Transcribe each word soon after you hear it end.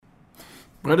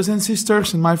Brothers and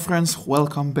sisters and my friends,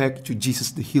 welcome back to Jesus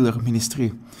the Healer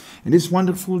Ministry. In this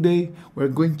wonderful day, we're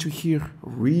going to hear a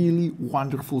really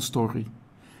wonderful story.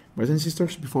 Brothers and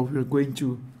sisters, before we're going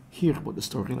to hear about the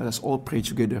story, let us all pray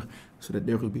together so that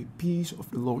there will be peace of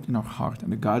the Lord in our heart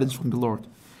and the guidance from the Lord.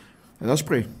 Let us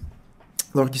pray.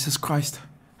 Lord Jesus Christ,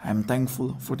 I am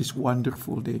thankful for this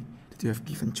wonderful day that you have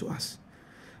given to us.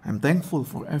 I am thankful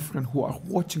for everyone who are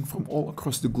watching from all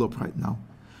across the globe right now.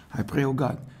 I pray, O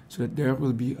God, so that there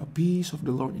will be a peace of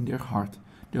the Lord in their heart.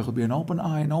 There will be an open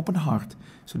eye, an open heart,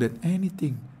 so that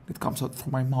anything that comes out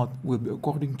from my mouth will be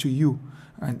according to you,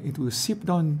 and it will seep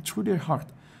down through their heart,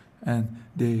 and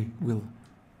they will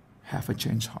have a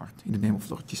changed heart. In the name of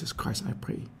Lord Jesus Christ, I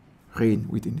pray. Reign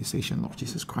within this nation, Lord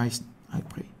Jesus Christ, I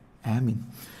pray. Amen.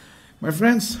 My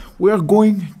friends, we are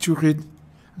going to read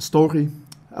a story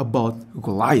about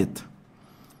Goliath.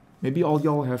 Maybe all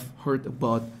y'all have heard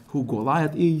about who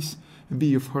Goliath is. Maybe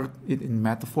you've heard it in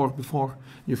metaphor before.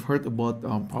 You've heard about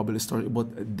probably a story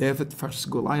about David versus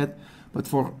Goliath. But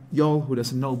for y'all who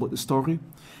doesn't know about the story,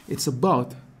 it's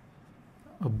about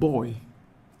a boy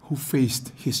who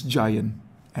faced his giant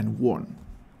and won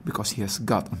because he has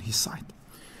God on his side.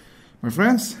 My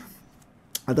friends,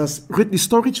 let us read this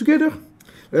story together.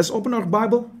 Let's open our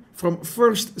Bible from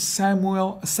 1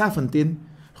 Samuel 17,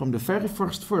 from the very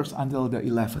first verse until the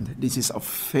 11th. This is a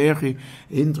very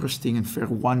interesting and very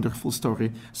wonderful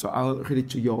story. So I'll read it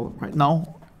to you all right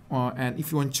now. And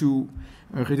if you want to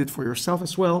read it for yourself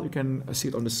as well, you can see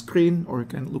it on the screen, or you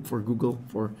can look for Google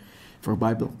for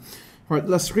Bible. All right,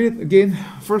 let's read it again.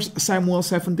 1 Samuel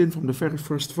 17 from the very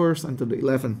first verse until the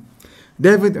 11th.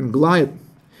 David and Goliath.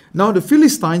 Now the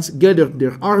Philistines gathered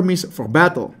their armies for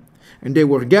battle. And they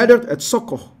were gathered at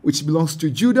Sokoh, which belongs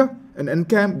to Judah, and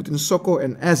encamped between Sokoh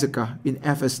and Azekah in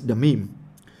Ephes Damim.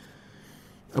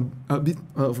 A bit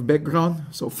of background.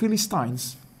 So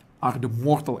Philistines are the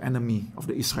mortal enemy of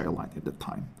the Israelites at that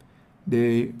time.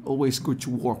 They always go to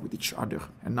war with each other,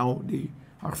 and now they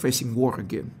are facing war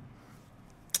again.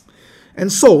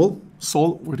 And Saul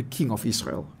were the king of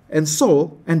Israel. And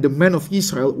Saul and the men of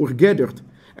Israel were gathered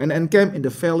and encamped in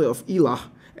the valley of Elah,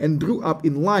 and drew up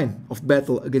in line of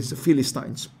battle against the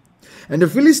Philistines. And the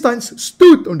Philistines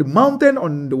stood on the mountain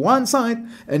on the one side,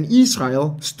 and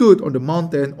Israel stood on the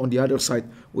mountain on the other side,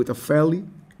 with a valley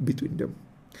between them.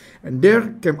 And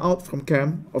there came out from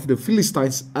camp of the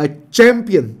Philistines a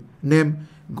champion named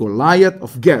Goliath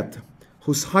of Gath,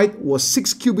 whose height was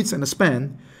 6 cubits and a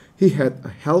span. He had a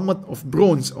helmet of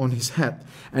bronze on his head,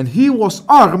 and he was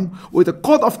armed with a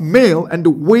coat of mail, and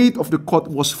the weight of the coat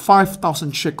was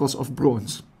 5,000 shekels of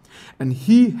bronze. And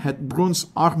he had bronze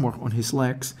armor on his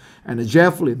legs, and a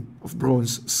javelin of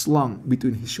bronze slung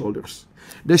between his shoulders.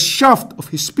 The shaft of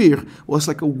his spear was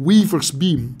like a weaver's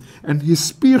beam, and his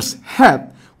spear's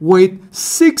head weighed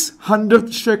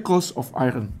 600 shekels of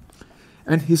iron.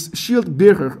 And his shield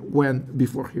bearer went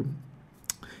before him.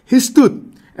 He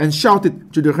stood and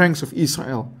shouted to the ranks of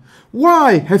Israel,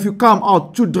 "Why have you come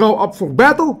out to draw up for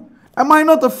battle? Am I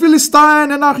not a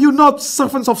Philistine, and are you not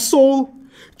servants of Saul?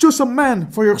 Choose a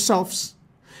man for yourselves,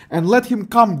 and let him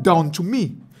come down to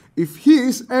me. If he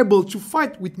is able to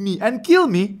fight with me and kill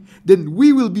me, then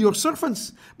we will be your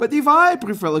servants. But if I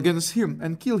prevail against him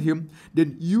and kill him,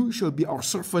 then you shall be our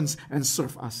servants and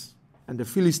serve us." And the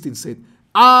Philistines said,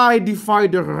 "I defy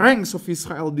the ranks of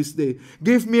Israel this day.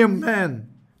 Give me a man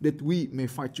that we may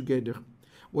fight together."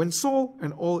 When Saul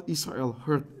and all Israel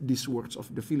heard these words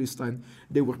of the Philistine,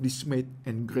 they were dismayed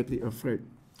and greatly afraid.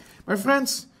 My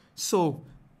friends, so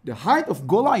the height of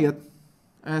Goliath,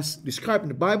 as described in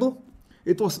the Bible,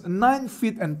 it was 9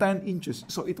 feet and 10 inches.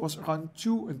 So it was around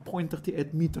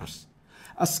 2.38 meters.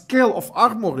 A scale of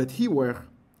armor that he wore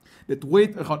that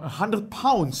weighed around 100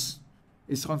 pounds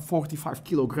is around 45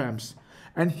 kilograms.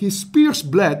 And his spear's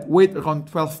blade weighed around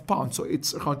 12 pounds. So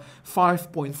it's around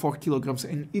 5.4 kilograms.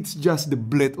 And it's just the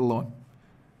blade alone.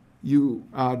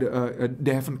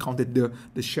 They haven't counted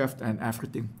the shaft and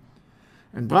everything.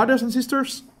 And brothers and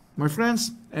sisters, my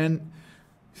friends, and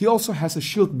he also has a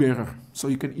shield bearer. So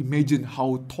you can imagine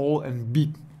how tall and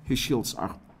big his shields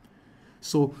are.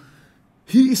 So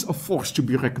he is a force to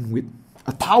be reckoned with.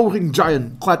 A towering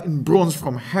giant clad in bronze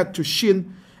from head to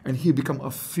shin, and he became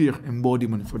a fear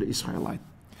embodiment for the Israelites.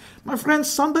 My friends,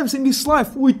 sometimes in this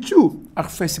life, we too are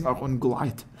facing our own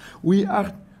Goliath. We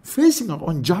are facing our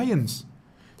own giants.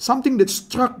 Something that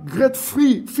struck great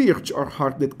fear to our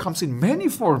heart that comes in many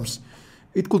forms.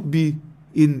 It could be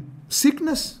in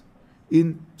sickness,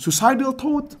 in suicidal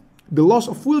thought, the loss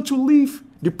of will to live,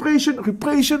 depression,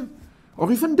 repression,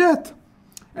 or even death.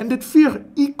 And that fear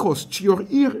echoes to your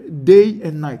ear day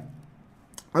and night.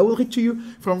 I will read to you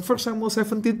from 1 Samuel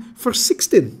 17, verse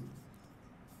 16.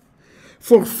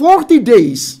 For 40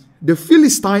 days, the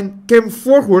Philistine came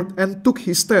forward and took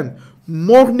his stand,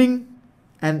 morning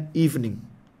and evening.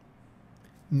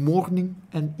 Morning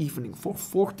and evening for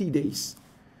 40 days.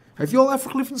 Have you all ever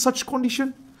lived in such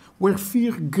condition where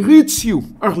fear greets you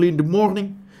early in the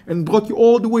morning and brought you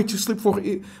all the way to sleep for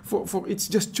it's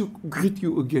just to greet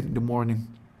you again in the morning?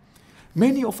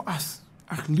 Many of us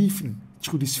are living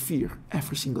through this fear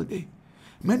every single day.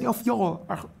 Many of y'all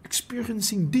are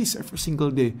experiencing this every single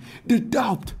day. The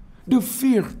doubt, the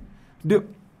fear, the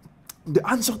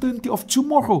uncertainty of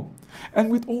tomorrow. And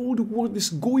with all the world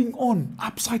is going on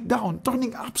upside down,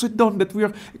 turning upside down that we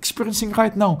are experiencing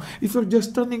right now. If we're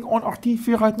just turning on our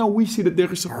TV right now, we see that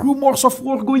there is rumors of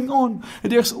war going on.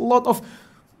 There's a lot of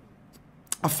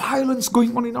violence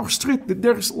going on in our street.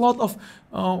 There is a lot of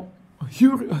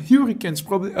hurricanes,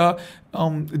 probably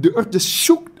the earth just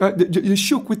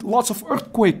shook with lots of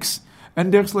earthquakes,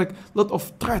 and there's like a lot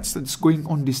of threats that's going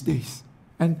on these days,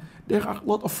 and there are a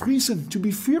lot of reason to be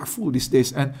fearful these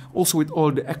days, and also with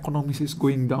all the economies is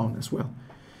going down as well.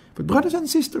 But brothers and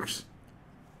sisters,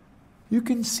 you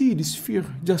can see this fear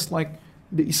just like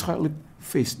the Israelites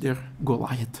faced their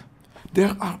Goliath.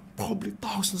 There are probably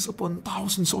thousands upon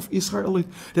thousands of Israelites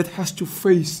that has to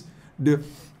face the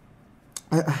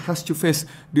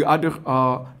other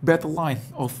battle line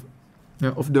of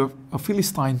the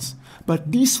Philistines.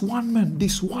 But this one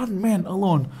man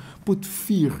alone put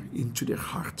fear into their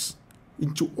hearts,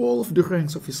 into all of the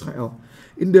ranks of Israel.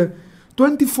 In the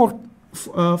 24th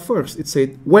verse, it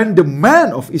said, when the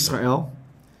man of Israel,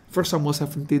 1 Samuel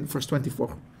 17, verse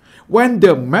 24, when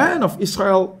the man of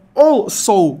Israel all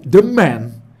saw the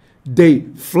man, they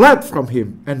fled from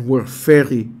him and were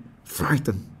very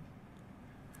frightened.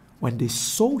 When they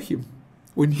saw him,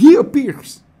 when he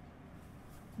appears,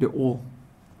 they all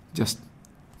just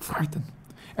frightened.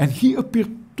 And he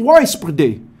appeared twice per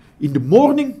day, in the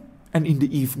morning and in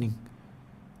the evening.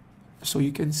 So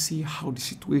you can see how the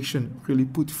situation really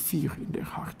put fear in their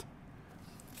heart.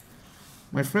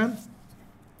 My friend,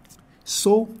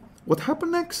 so what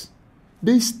happened next?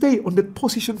 They stay on that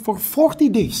position for 40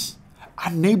 days,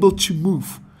 unable to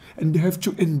move. And they have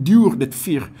to endure that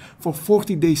fear for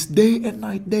 40 days, day and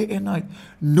night.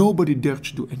 Nobody dares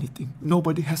to do anything.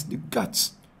 Nobody has the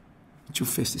guts to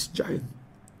face this giant.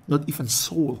 Not even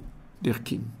Saul, their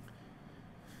king.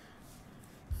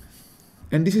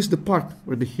 And this is the part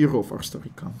where the hero of our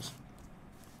story comes.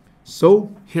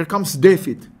 So, here comes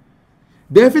David.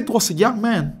 David was a young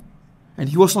man, and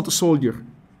he was not a soldier.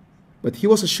 But he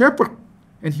was a shepherd,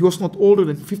 and he was not older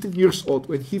than 15 years old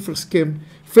when he first came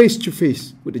face to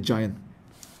face with the giant.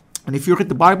 And if you read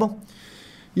the Bible,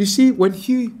 you see when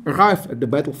he arrived at the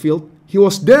battlefield, he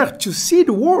was there to see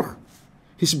the war.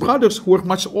 His brothers, who were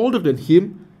much older than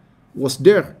him, was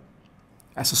there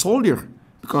as a soldier.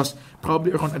 Because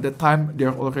probably around at that time,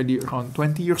 they're already around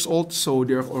 20 years old, so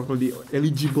they're already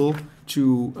eligible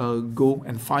to go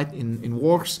and fight in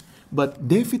wars. But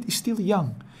David is still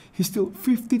young. He's still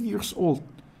 15 years old.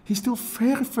 He's still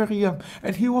very, very young.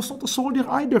 And he was not a soldier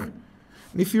either.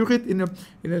 And if you read in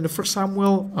the 1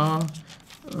 Samuel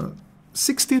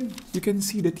 16, you can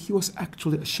see that he was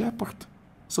actually a shepherd.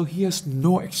 So he has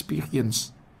no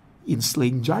experience in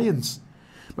slaying giants.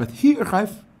 But he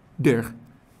arrived there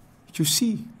to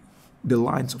see the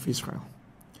lions of Israel.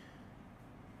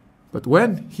 But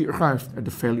when he arrived at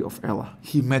the valley of Elah,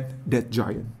 he met that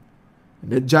giant.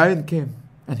 And that giant came,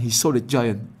 and he saw the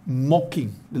giant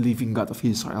mocking the living God of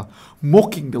Israel,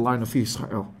 mocking the Lion of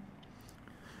Israel.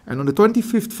 And on the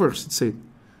 25th verse, it said,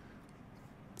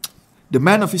 the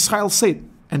man of Israel said,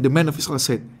 and the man of Israel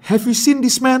said, have you seen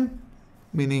this man?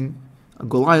 Meaning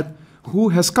Goliath, who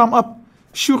has come up.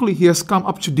 Surely he has come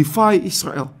up to defy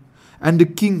Israel. And the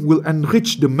king will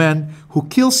enrich the man who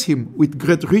kills him with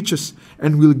great riches,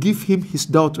 and will give him his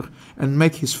daughter, and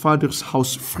make his father's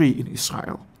house free in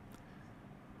Israel.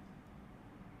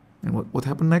 And what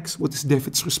happened next? What is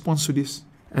David's response to this?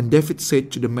 And David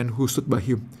said to the man who stood by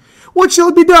him, what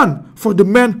shall be done for the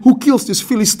man who kills this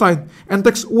Philistine and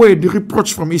takes away the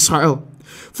reproach from Israel?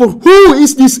 For who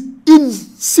is this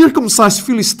uncircumcised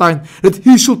Philistine that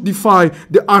he should defy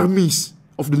the armies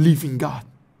of the living God?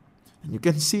 And you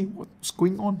can see what's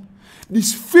going on.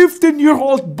 This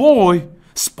 15-year-old boy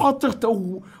sputtered a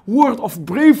word of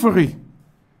bravery.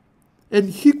 And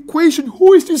he questioned,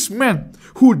 who is this man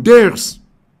who dares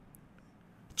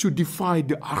to defy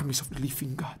the armies of the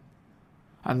living God?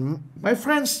 And my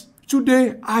friends,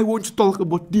 today I want to talk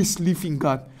about this living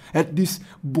God that this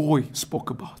boy spoke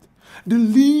about. The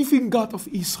living God of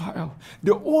Israel,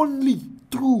 the only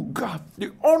true God,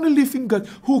 the only living God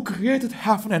who created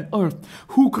heaven and earth,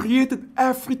 who created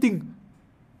everything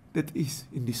that is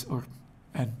in this earth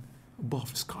and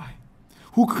above the sky?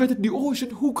 Who created the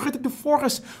ocean? Who created the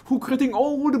forest? Who created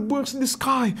all the birds in the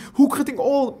sky? Who created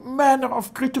all manner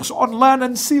of creatures on land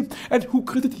and sea? And who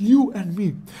created you and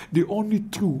me? The only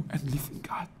true and living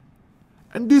God.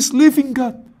 And this living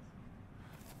God,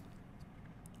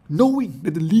 knowing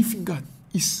that the living God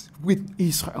is with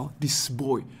Israel, this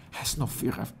boy has no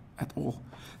fear at all.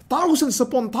 Thousands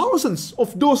upon thousands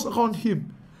of those around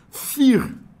him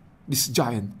fear this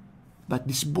giant. But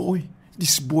this boy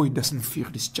doesn't fear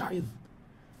this giant.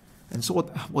 And so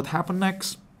what happened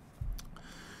next?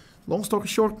 Long story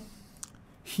short,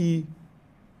 he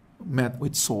met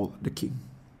with Saul the king.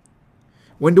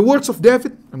 When the words of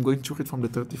David, I'm going to read from the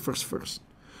 31st verse.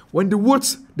 When the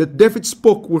words that David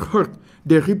spoke were heard,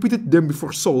 they repeated them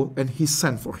before Saul, and he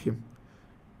sent for him.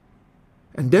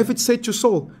 And David said to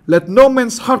Saul, let no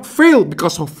man's heart fail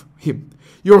because of him.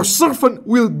 Your servant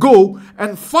will go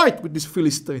and fight with this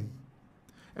Philistine.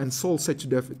 And Saul said to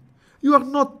David, you are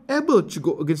not able to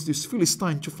go against this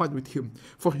Philistine to fight with him,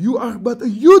 for you are but a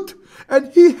youth,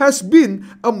 and he has been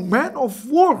a man of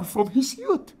war from his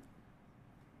youth.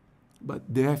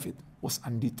 But David was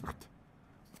undeterred.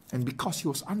 And because he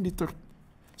was undeterred,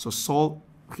 so Saul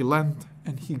relented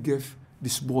and he gave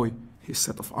this boy his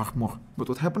set of armor. But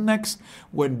what happened next?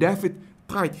 When David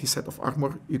tried his set of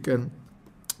armor, you can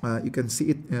see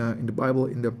it in the Bible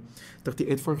in the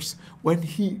 38th verse. When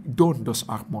he donned those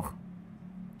armor,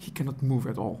 he cannot move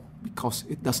at all because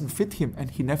it doesn't fit him,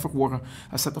 and he never wore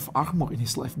a set of armor in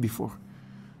his life before.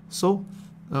 So,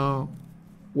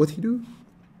 what he do?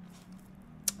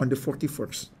 On the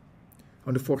 41st,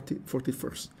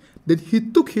 then he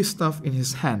took his staff in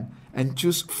his hand and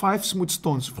chose 5 smooth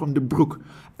stones from the brook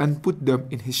and put them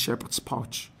in his shepherd's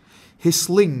pouch. His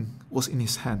sling was in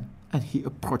his hand, and he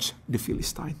approached the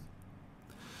Philistine.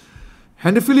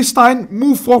 And the Philistine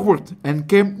moved forward and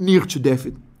came near to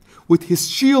David, with his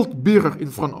shield bearer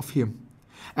in front of him.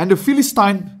 And the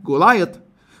Philistine, Goliath,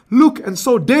 looked and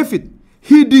saw David.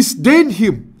 He disdained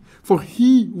him, for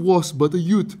he was but a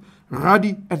youth,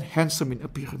 ruddy and handsome in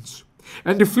appearance.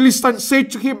 And the Philistine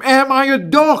said to him, am I a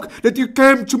dog that you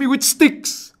came to me with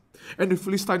sticks? And the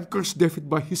Philistine cursed David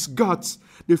by his gods.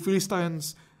 The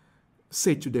Philistines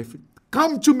said to David,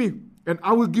 come to me, and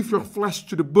I will give your flesh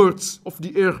to the birds of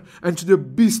the air and to the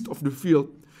beasts of the field.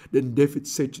 Then David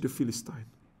said to the Philistine,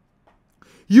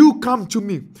 you come to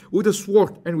me with a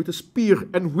sword and with a spear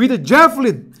and with a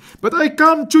javelin, but I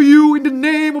come to you in the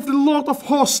name of the Lord of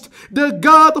hosts, the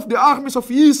God of the armies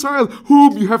of Israel,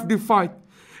 whom you have defied.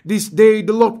 This day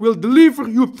the Lord will deliver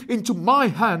you into my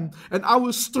hand, and I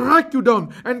will strike you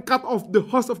down and cut off the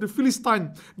host of the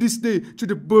Philistine this day to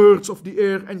the birds of the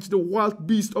air and to the wild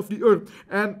beasts of the earth,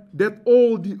 and that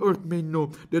all the earth may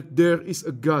know that there is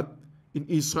a God in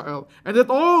Israel, and that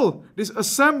all this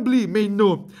assembly may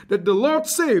know that the Lord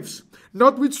saves,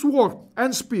 not with sword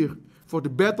and spear, for the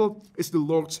battle is the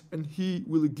Lord's, and he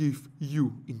will give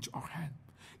you into our hand.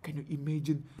 Can you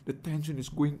imagine the tension is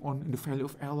going on in the valley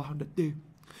of Elah that day?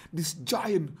 This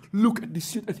giant looked at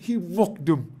this youth and he mocked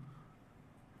them.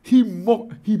 He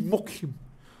mocked him.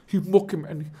 He mocked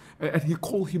him and he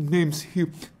called him names. He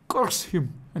cursed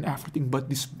him and everything. But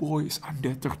this boy is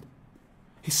undeterred.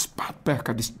 He spat back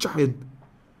at this giant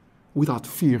without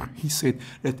fear. He said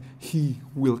that he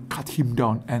will cut him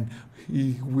down and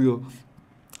he will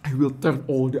turn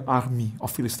all the army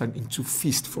of Philistine into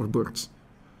feast for birds.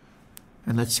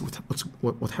 And let's see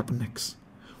what happened next.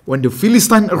 When the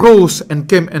Philistine arose and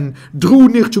came and drew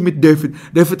near to meet David,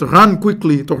 David ran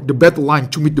quickly toward the battle line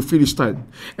to meet the Philistine.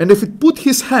 And David put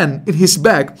his hand in his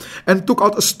bag and took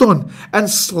out a stone and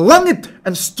slung it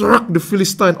and struck the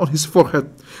Philistine on his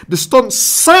forehead. The stone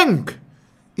sank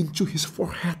into his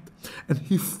forehead and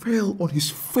he fell on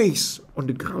his face on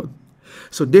the ground.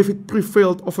 So David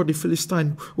prevailed over the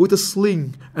Philistine with a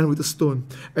sling and with a stone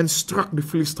and struck the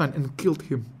Philistine and killed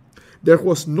him. There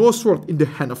was no sword in the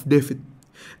hand of David.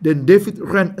 Then David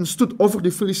ran and stood over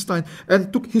the Philistine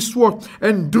and took his sword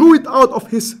and drew it out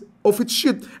of its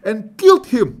sheath and killed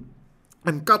him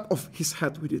and cut off his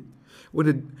head with it.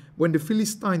 When the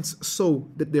Philistines saw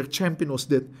that their champion was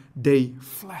dead, they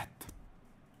fled.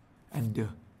 And the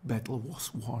battle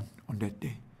was won on that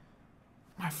day.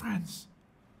 My friends,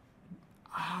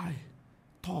 I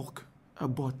talk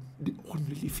about the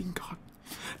only living God.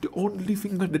 The only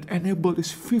living God that enabled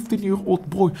this 15-year-old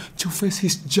boy to face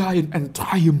his giant and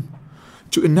triumph,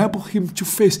 to enable him to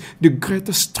face the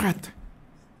greatest threat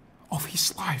of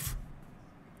his life,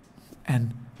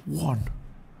 and won,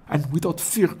 and without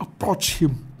fear approach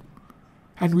him,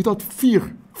 and without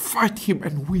fear fight him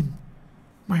and win.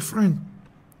 My friend,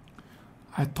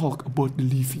 I talk about the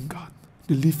living God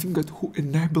who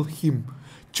enabled him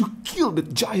to kill the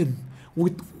giant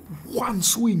with one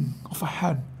swing of a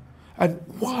hand and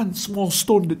one small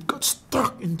stone that got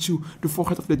stuck into the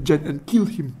forehead of the giant and killed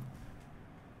him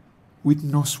with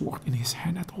no sword in his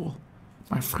hand at all.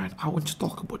 My friend, I want to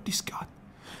talk about this God.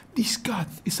 This God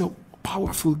is a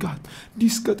powerful God.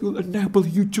 This God will enable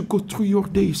you to go through your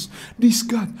days. This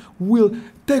God will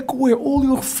take away all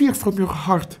your fear from your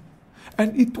heart.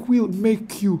 And it will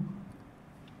make you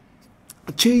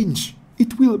change.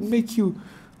 It will make you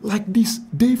like this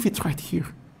David right here.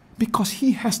 Because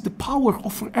he has the power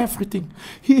over everything.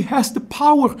 He has the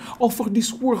power over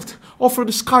this world, over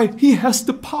the sky. He has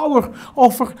the power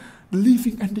over the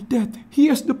living and the dead. He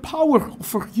has the power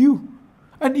over you.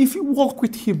 And if you walk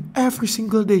with him every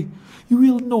single day, you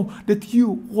will know that you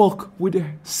walk with the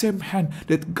same hand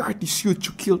that guides you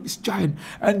to kill this giant.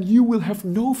 And you will have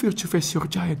no fear to face your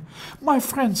giant. My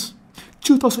friends,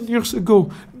 2,000 years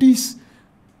ago, this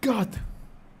God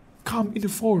came in the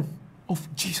form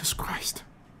of Jesus Christ.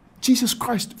 Jesus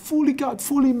Christ, fully God,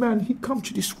 fully man, he come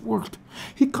to this world.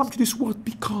 He come to this world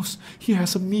because he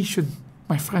has a mission,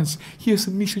 my friends. He has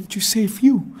a mission to save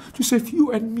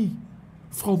you and me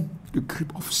from the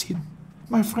grip of sin.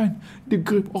 My friend, the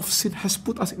grip of sin has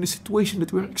put us in the situation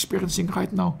that we're experiencing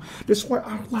right now. That's why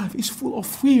our life is full of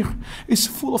fear, is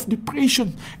full of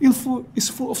depression, is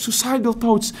full of suicidal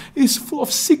thoughts, is full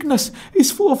of sickness,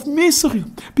 is full of misery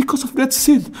because of that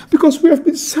sin. Because we have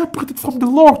been separated from the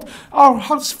Lord. Our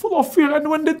hearts full of fear. And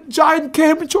when that giant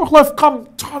came into our life, come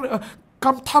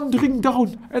thundering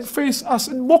down and face us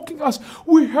and mocking us,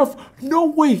 we have no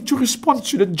way to respond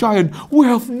to that giant. We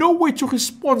have no way to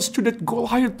respond to that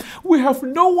Goliath. We have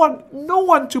no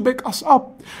one to back us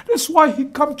up. That's why he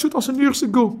came 2,000 years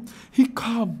ago. He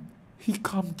came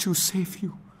to save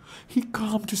you. He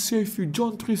came to save you.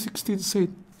 John 3:16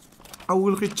 said, I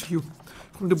will read to you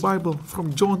from the Bible,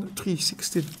 from John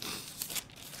 3:16.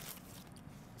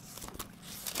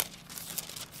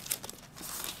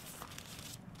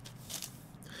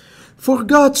 For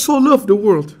God so loved the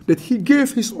world that he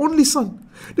gave his only Son,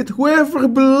 that whoever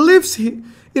believes in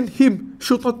him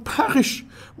should not perish,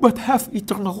 but have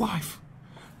eternal life.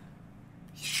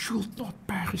 You should not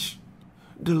perish.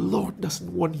 The Lord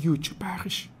doesn't want you to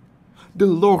perish. The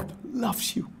Lord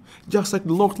loves you, just like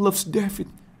the Lord loves David.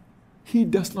 He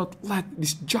does not let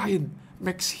this giant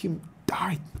makes him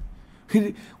die.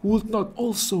 He will not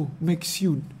also makes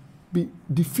you be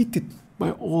defeated by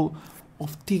all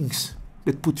of things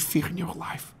that put fear in your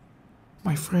life.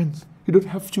 My friends, you don't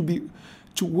have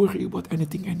to worry about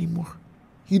anything anymore.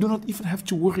 You do not even have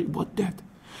to worry about that.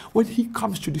 When he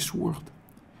comes to this world,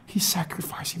 he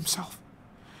sacrificed himself.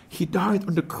 He died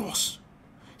on the cross.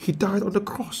 He died on the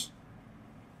cross.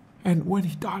 And when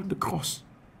he died on the cross,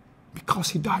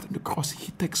 because he died on the cross,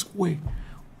 he takes away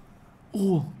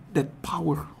all that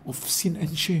power of sin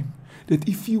and shame. That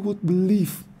if you would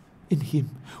believe in him,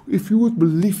 if you would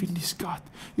believe in this God,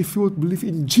 if you would believe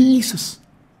in Jesus,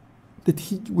 that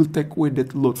he will take away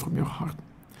that load from your heart.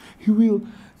 He will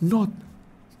not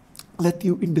let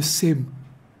you in the same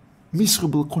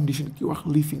miserable condition that you are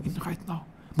living in right now.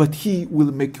 But he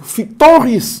will make you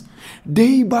victorious.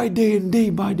 Day by day and day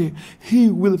by day, he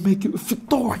will make you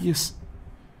victorious.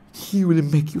 He will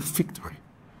make you victory.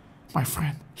 My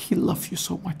friend, he loves you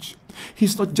so much.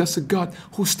 He's not just a God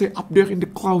who stay up there in the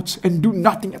clouds and do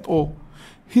nothing at all.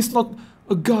 He's not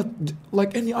a God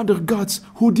like any other gods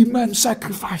who demand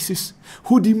sacrifices,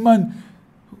 who demand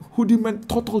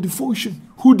total devotion,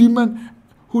 who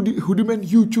demand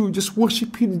you to just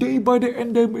worship him day by day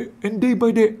and day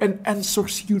by day and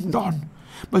answers you none.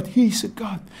 But he is a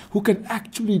God who can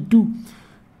actually do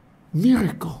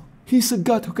miracle. He's a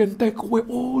God who can take away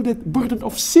all that burden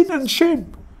of sin and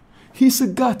shame. He is a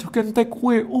God who can take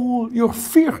away all your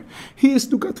fear. He is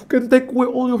the God who can take away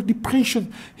all your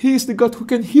depression. He is the God who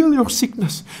can heal your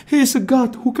sickness. He is a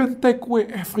God who can take away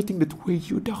everything that weighs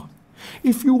you down.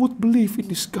 If you would believe in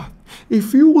this God,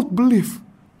 if you would believe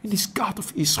in this God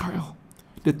of Israel,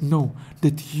 that know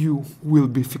that you will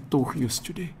be victorious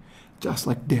today, just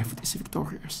like David is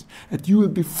victorious. That you will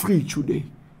be free today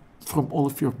from all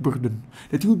of your burden,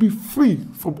 that you will be free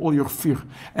from all your fear,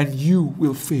 and you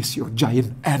will face your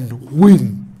giant and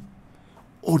win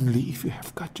only if you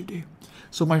have God today.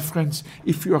 So my friends,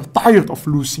 if you are tired of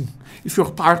losing, if you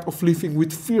are tired of living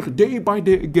with fear day by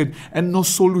day again and no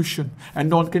solution, and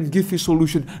no one can give you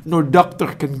solution, no doctor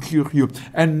can cure you,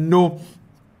 and no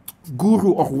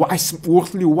guru or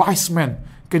worldly wise man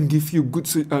can give you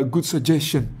good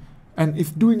suggestion, and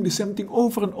if doing the same thing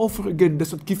over and over again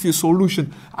does not give you a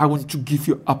solution, I want to give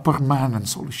you a permanent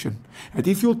solution. And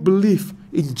if you would believe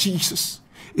in Jesus,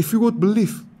 if you would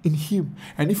believe in him,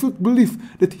 and if you would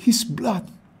believe that his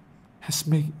blood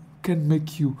can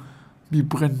make you be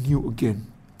brand new again.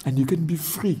 And you can be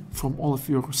free from all of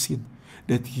your sin,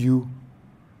 that you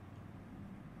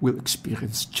will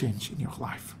experience change in your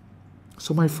life.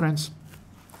 So my friends,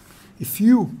 if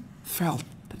you felt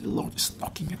that the Lord is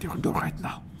knocking at your door right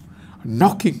now,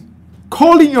 knocking,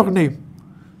 calling your name,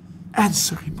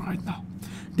 answer Him right now.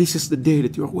 This is the day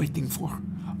that you are waiting for.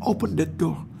 Open that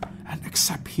door and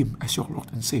accept Him as your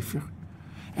Lord and Savior.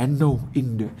 And know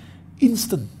in the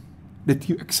instant that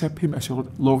you accept Him as your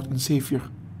Lord and Savior,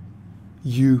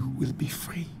 you will be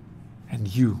free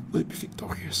and you will be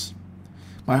victorious.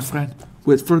 My friend,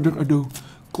 with further ado,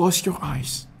 close your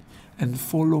eyes and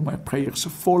follow my prayers.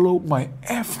 Follow my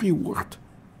every word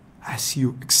as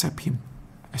you accept Him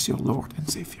as your Lord and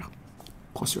Savior.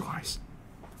 Close your eyes.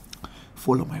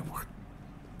 Follow my word.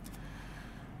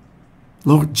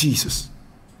 Lord Jesus,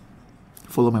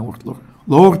 follow my word, Lord.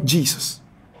 Lord Jesus,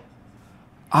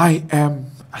 I am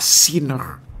a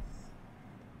sinner.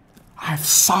 I have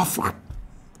suffered.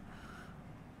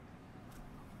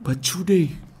 But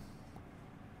today,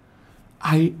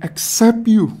 I accept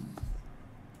you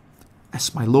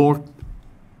as my Lord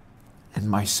and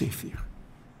my Savior.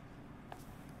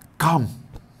 Come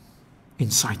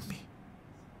inside me.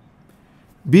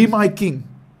 Be my King.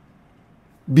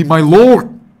 Be my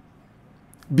Lord.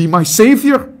 Be my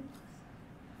Savior.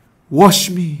 Wash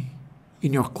me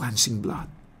in your cleansing blood.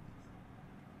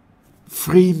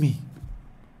 Free me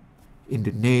in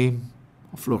the name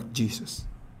of Lord Jesus.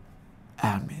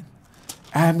 Amen.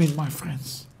 Amen, my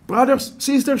friends. Brothers,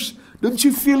 sisters, don't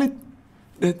you feel it?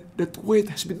 That weight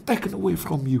has been taken away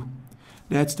from you.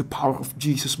 That's the power of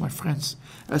Jesus, my friends.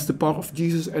 That's the power of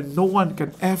Jesus, and no one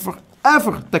can ever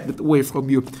take it away from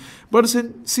you. Brothers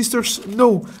and sisters,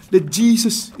 know that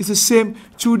Jesus is the same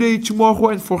today, tomorrow,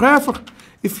 and forever.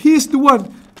 If He is the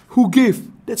one who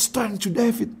gave that strength to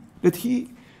David,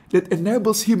 that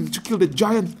enables him to kill the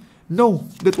giant, know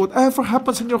that whatever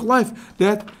happens in your life,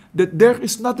 that there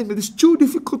is nothing that is too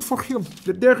difficult for Him.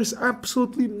 That there is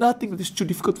absolutely nothing that is too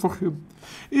difficult for Him.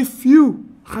 If you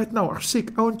right now are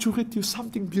sick, I want to read you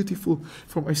something beautiful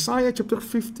from Isaiah chapter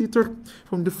 53,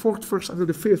 from the 4th verse until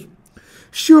the 5th.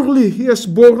 Surely He has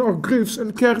borne our griefs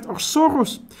and carried our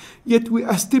sorrows, yet we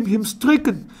esteem Him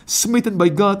stricken, smitten by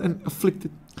God and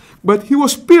afflicted. But He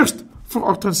was pierced for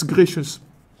our transgressions.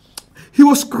 He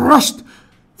was crushed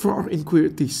for our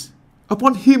iniquities.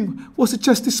 Upon Him was the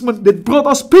chastisement that brought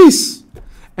us peace,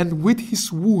 and with His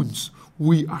wounds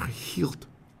we are healed.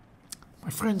 My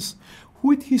friends,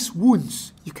 with His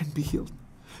wounds you can be healed.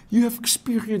 You have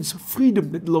experienced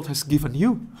freedom that the Lord has given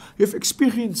you. You have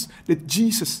experienced that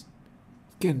Jesus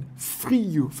can free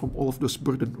you from all of those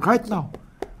burdens. Right now,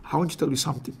 I want to tell you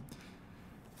something.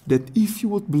 That if you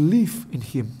would believe in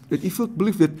Him, that if you would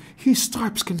believe that His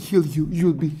stripes can heal you, you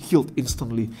will be healed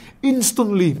instantly.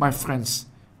 Instantly, my friends,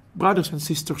 brothers and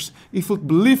sisters, if you would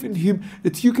believe in Him,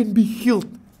 that you can be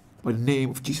healed by the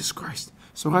name of Jesus Christ.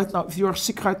 So right now, if you are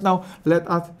sick right now, let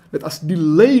us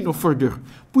delay no further.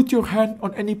 Put your hand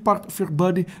on any part of your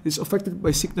body that is affected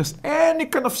by sickness. Any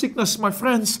kind of sickness, my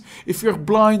friends. If you're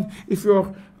blind, if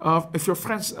your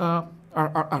friends are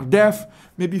deaf,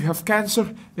 maybe you have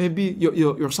cancer, maybe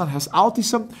your son has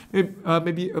autism,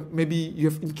 maybe you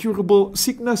have incurable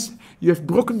sickness, you have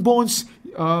broken bones,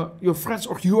 your friends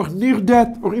or you are near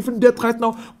death or even dead right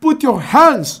now, put your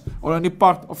hands on any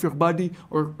part of your body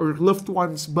or your loved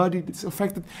one's body that's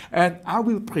affected, and I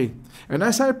will pray. And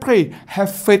as I pray,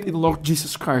 have faith in Lord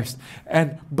Jesus Christ,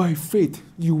 and by faith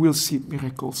you will see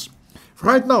miracles.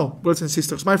 Right now, brothers and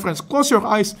sisters, my friends, close your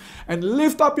eyes and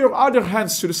lift up your other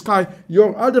hands to the sky,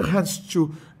 your other hands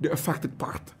to the affected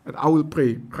part. And I will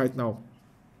pray right now.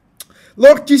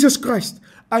 Lord Jesus Christ,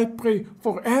 I pray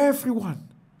for everyone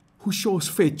who shows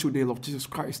faith today, Lord Jesus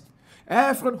Christ.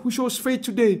 Everyone who shows faith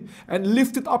today and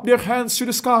lifted up their hands to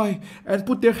the sky and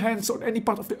put their hands on any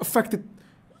part of the affected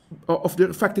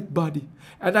body.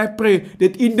 And I pray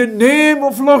that in the name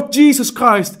of Lord Jesus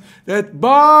Christ, that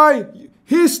by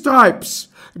His stripes,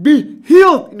 be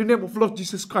healed in the name of Lord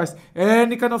Jesus Christ.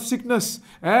 Any kind of sickness,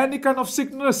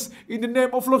 in the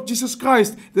name of Lord Jesus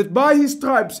Christ, that by His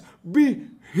stripes, be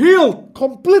healed,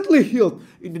 completely healed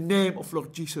in the name of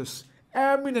Lord Jesus.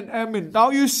 Amen and amen. Now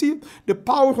you see the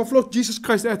power of Lord Jesus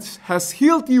Christ that has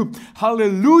healed you.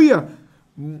 Hallelujah.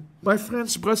 My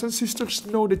friends, brothers and sisters,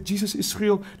 know that Jesus is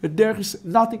real, that there is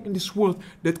nothing in this world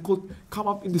that could come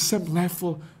up in the same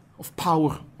level of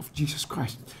power of Jesus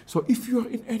Christ. So if you are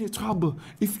in any trouble,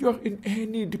 if you are in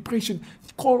any depression,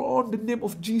 call on the name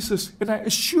of Jesus, and I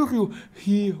assure you,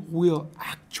 He will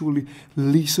actually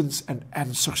listen and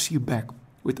answers you back.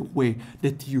 with a way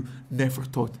that you never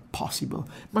thought possible.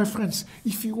 My friends,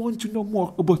 if you want to know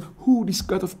more about who this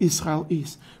God of Israel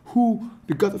is, who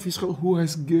the God of Israel who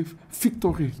has given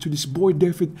victory to this boy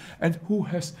David, and who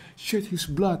has shed his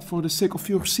blood for the sake of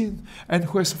your sin, and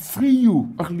who has freed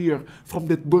you earlier from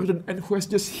that burden, and who has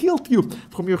just healed you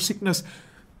from your sickness,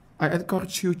 I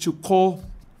encourage you to call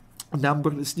a number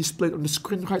that's displayed on the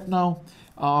screen right now.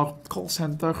 Our call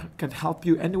center can help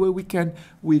you any way we can.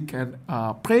 We can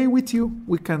pray with you.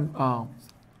 We can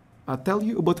tell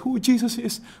you about who Jesus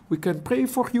is. We can pray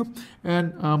for you.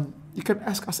 And you can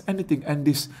ask us anything. And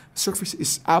this service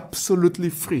is absolutely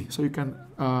free. So you can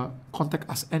contact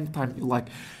us anytime you like.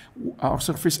 Our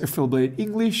service is available in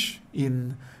English,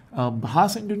 in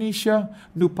Bahasa Indonesia.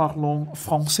 Nous parlons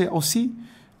français aussi.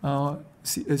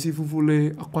 Si vous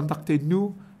voulez contacter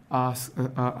nous,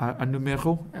 a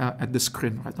numéro at the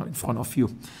screen right now in front of you.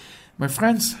 My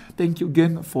friends, thank you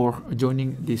again for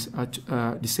joining this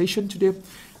session today.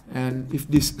 And if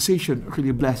this session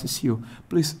really blesses you,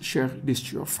 please share this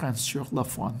to your friends, to your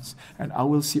loved ones. And I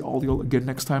will see all y'all again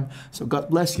next time. So God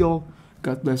bless y'all.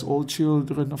 God bless all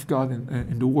children of God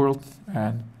in the world.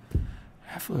 And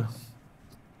have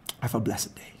a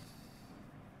blessed day.